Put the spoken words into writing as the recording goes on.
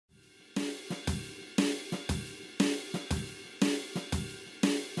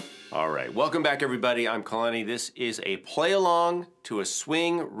All right, welcome back everybody. I'm Kalani. This is a play along to a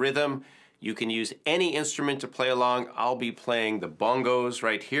swing rhythm. You can use any instrument to play along. I'll be playing the bongos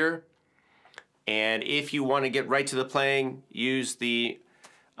right here. And if you want to get right to the playing, use the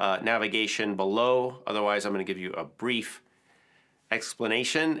navigation below. Otherwise, I'm going to give you a brief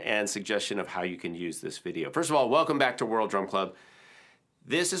explanation and suggestion of how you can use this video. First of all, welcome back to World Drum Club.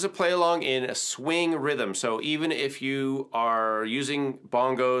 This is a play along in a swing rhythm. So even if you are using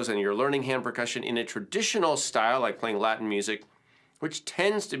bongos and you're learning hand percussion in a traditional style, like playing Latin music, which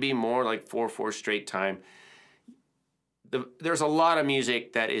tends to be more like 4/4 straight time, there's a lot of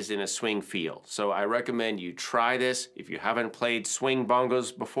music that is in a swing feel. So I recommend you try this. If you haven't played swing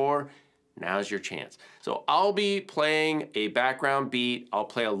bongos before, now's your chance. So I'll be playing a background beat. I'll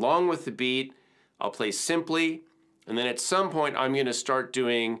play along with the beat. I'll play simply. And then at some point, I'm going to start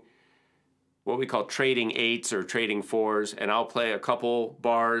doing what we call trading eights or trading fours. And I'll play a couple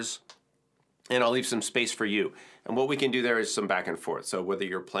bars and I'll leave some space for you. And what we can do there is some back and forth. So whether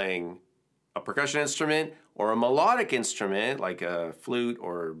you're playing a percussion instrument or a melodic instrument like a flute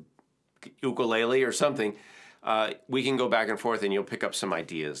or ukulele or something, we can go back and forth and you'll pick up some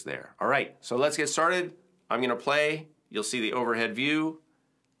ideas there. All right, so let's get started. I'm going to play. You'll see the overhead view.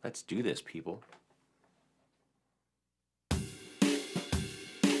 Let's do this, people.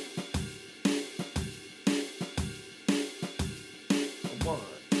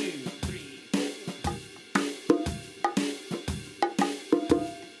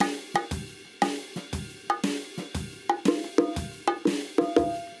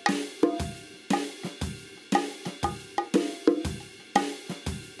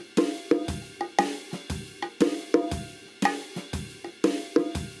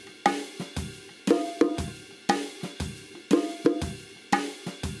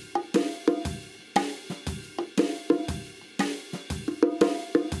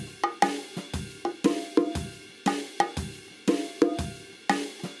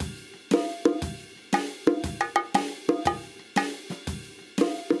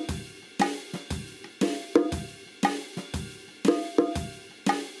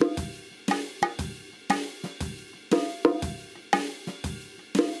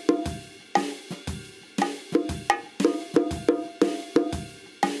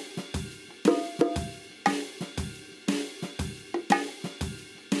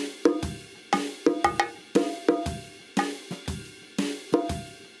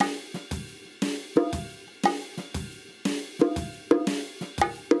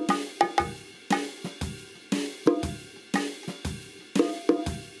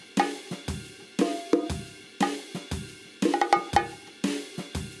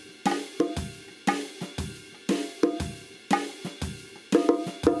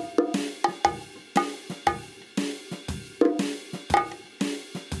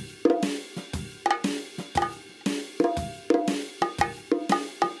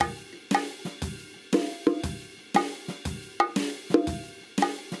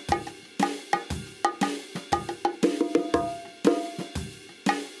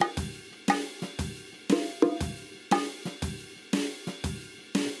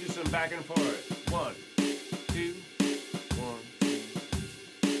 Back and forth. 1, 2, 1, 2.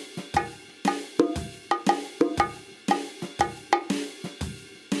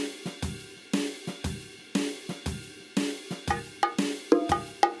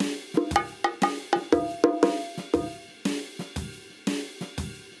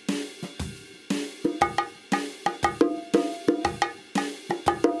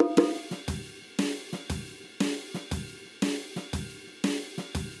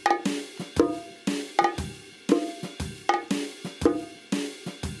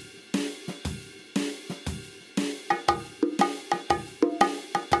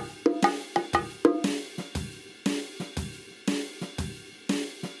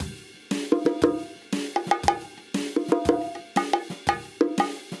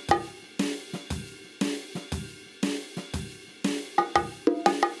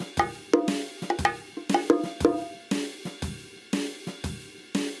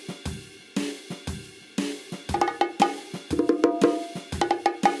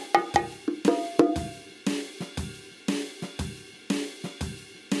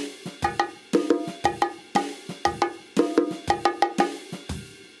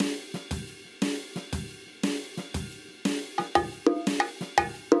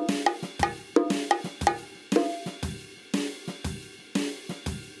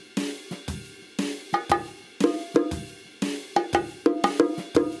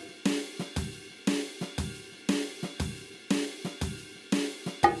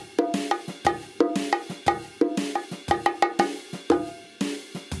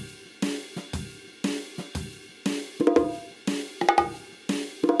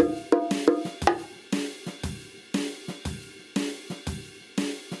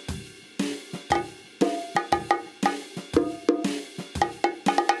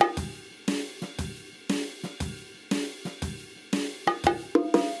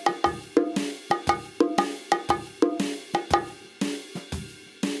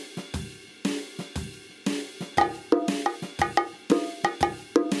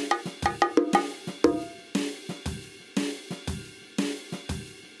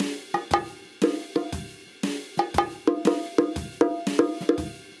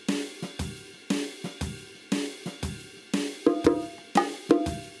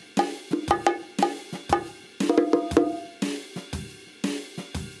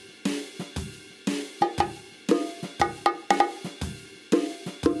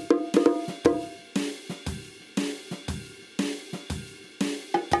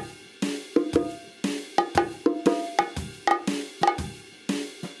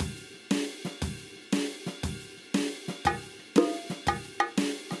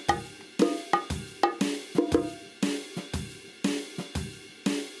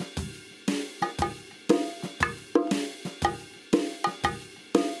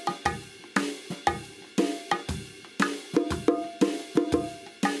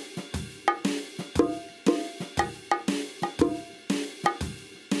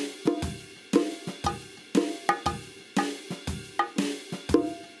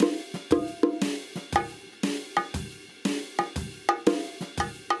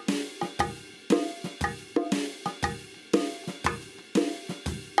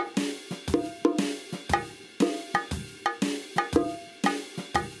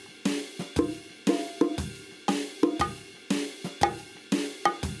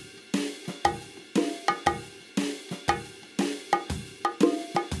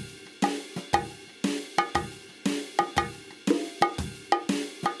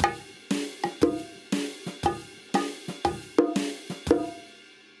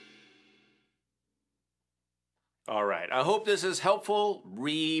 I hope this is helpful.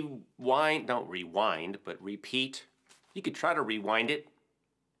 Don't rewind, but repeat. You could try to rewind it.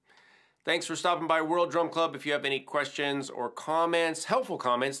 Thanks for stopping by World Drum Club. If you have any questions or comments, helpful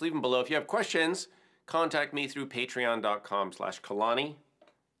comments, leave them below. If you have questions, contact me through patreon.com/Kalani.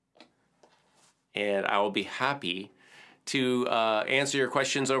 And I will be happy to answer your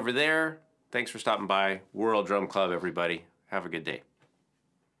questions over there. Thanks for stopping by World Drum Club, everybody. Have a good day.